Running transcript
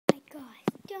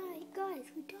died,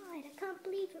 guys, we died. I can't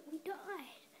believe it, we died.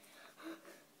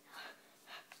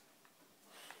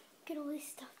 Get all this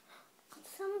stuff.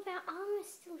 Some of our armor is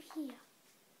still here.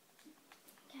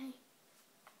 Okay,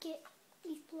 get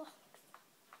these blocks.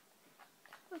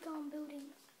 We're going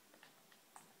building.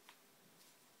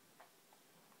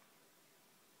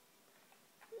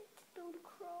 Let's build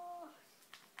across.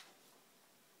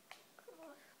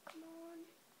 Come on.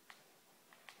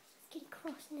 Let's get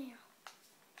across now.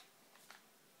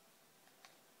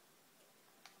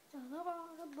 There's a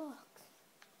lot of blocks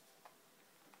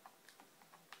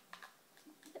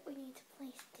that we need to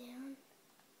place down.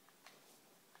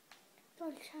 So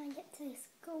I'll try and get to this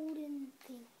golden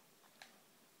thing.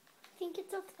 I think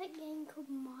it's off that game called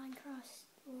Minecraft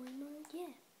Story Mode,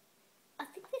 yeah. I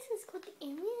think this is called the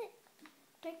Emmet.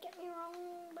 Don't get me wrong,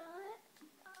 but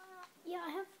yeah, I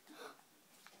have.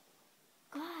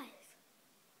 Guys,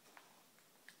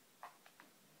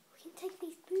 we can take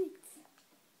these boots.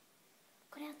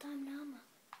 Got our diamond armor.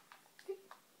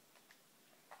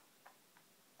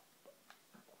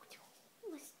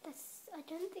 I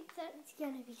don't think that's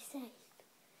gonna be safe.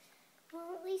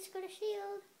 Well, at least got a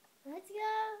shield. Let's go.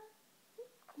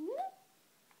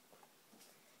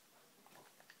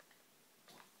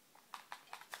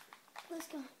 Let's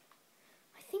go.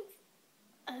 I think.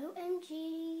 OMG.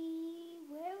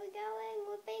 Where are we going?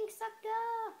 We're being sucked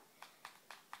up.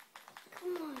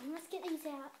 Come on, let's get these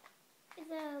out.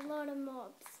 There's a lot of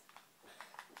mobs.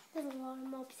 There's a lot of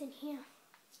mobs in here.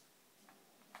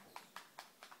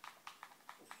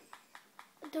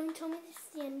 Don't tell me this is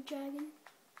the end dragon.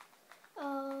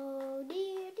 Oh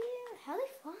dear, dear. How are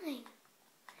they flying?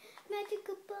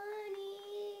 Magical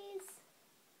bunnies.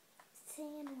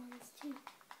 Sand ones too.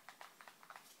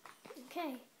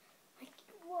 Okay.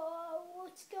 Whoa,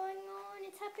 what's going on?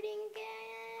 It's happening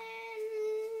again.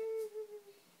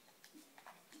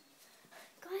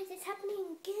 Guys, it's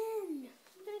happening again.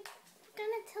 We're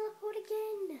gonna teleport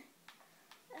again.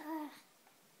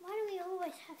 Why do we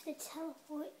always have to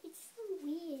teleport? It's so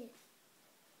weird.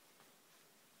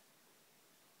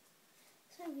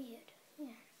 So weird,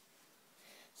 yeah.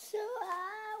 So,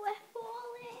 we're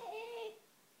falling.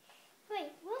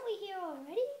 Wait, weren't we here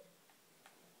already?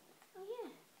 Oh, yeah.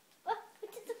 Oh,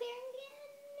 we're disappearing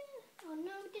again. Oh,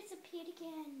 no, we disappeared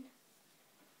again.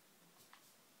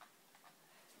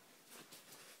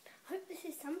 Hope this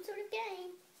is some sort of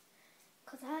game.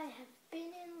 Because I have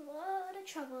been in a lot of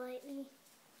trouble lately.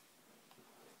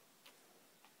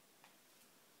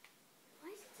 Why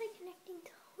is it say connecting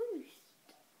to host?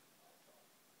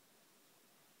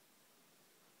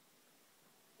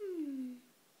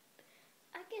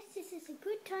 I guess this is a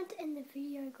good time to end the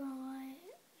video,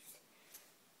 guys.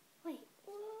 Wait,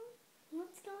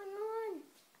 what's going on?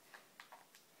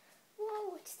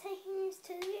 Whoa, it's taking us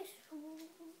to this. Whoa,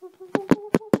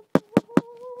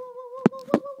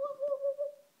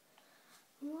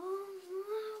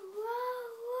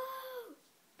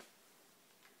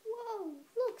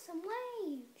 look, some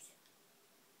waves.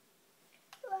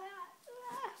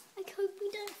 I hope we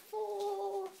don't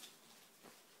fall.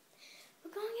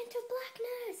 We're going into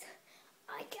blackness.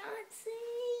 I can't see.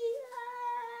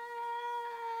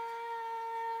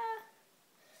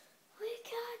 We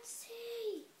can't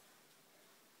see.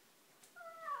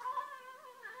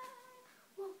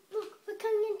 Whoa, look, we're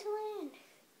coming into land.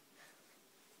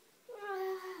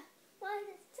 Why does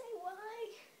it say why?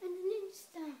 And an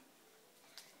insta.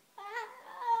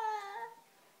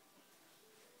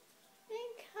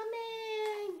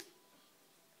 Incoming.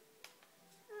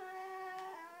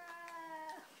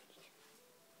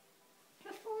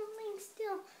 We're falling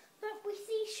still, but we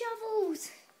see shovels.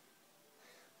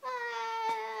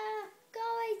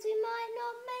 Guys, we might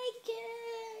not make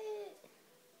it.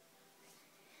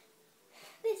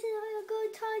 This is a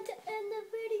good time to end the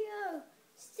video.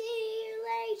 See you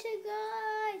later, guys.